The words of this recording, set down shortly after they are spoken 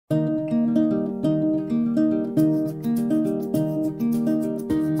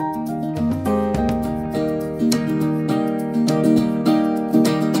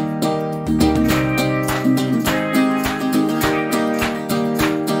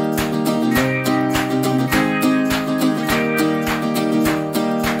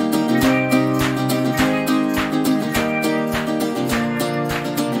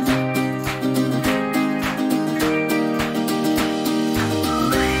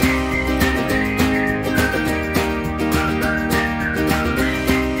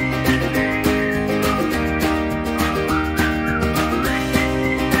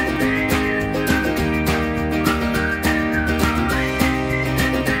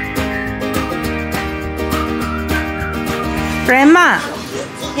Grandma,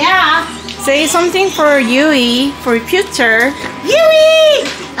 Yeah. say something for Yui for future. Yui!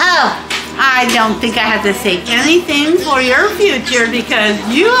 Oh, I don't think I have to say anything for your future because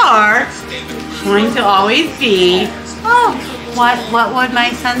you are going to always be, what would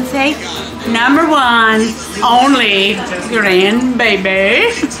my son say? Number one, only grandbaby.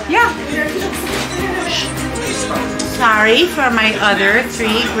 Yeah. Sorry for my other 3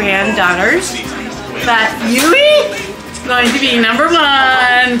 granddaughters, but Yui is going to be number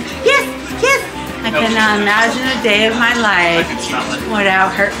one. Yes, yes. I cannot imagine a day of my life without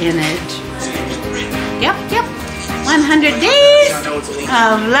her in it. Yep, yep. 100 days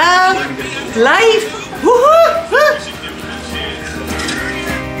of love, life. Woo-hoo!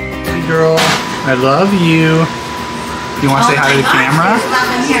 Hey girl, I love you. You want to say hi to the camera?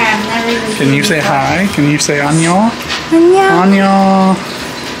 Can you say hi? Can you say annyeong? Annyeong.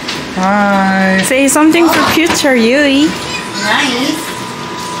 Hi. Say something for future Yui. Nice.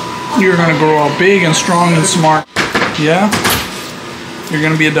 You're gonna grow up big and strong and smart. Yeah? You're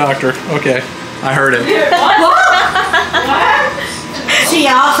gonna be a doctor. Okay, I heard it. She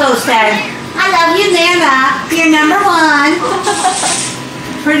also said, I love you, Nana. You're number one.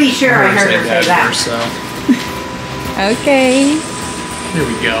 Pretty sure I heard her say that. First, so. Okay. Here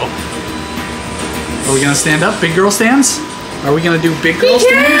we go. Are we gonna stand up? Big girl stands? Are we gonna do big girl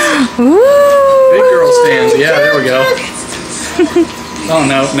stands? Ooh. Big girl stands. Yeah, there we go. Oh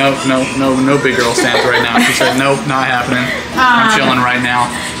no big girl stands right now. She said nope, not happening. I'm chilling right now.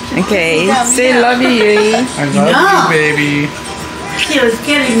 Okay. Say love you, Yui. I love you, baby. She was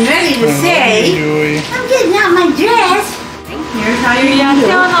getting ready to say, Yui. I'm getting out my dress. Here's how you're 유이야, gonna do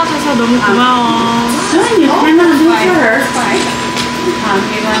it. 태어나줘서 너무 고마워. You cannot do it for her.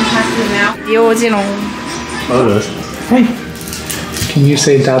 You're going to have to now. 이오지롱. Photos. Hey. Can you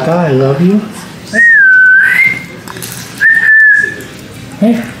say Dada, I love you?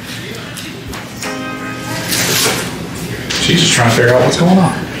 Hey. She's just trying to figure out what's going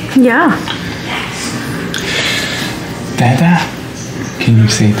on. Yeah. Dada? Can you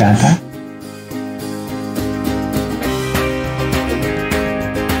say Dada?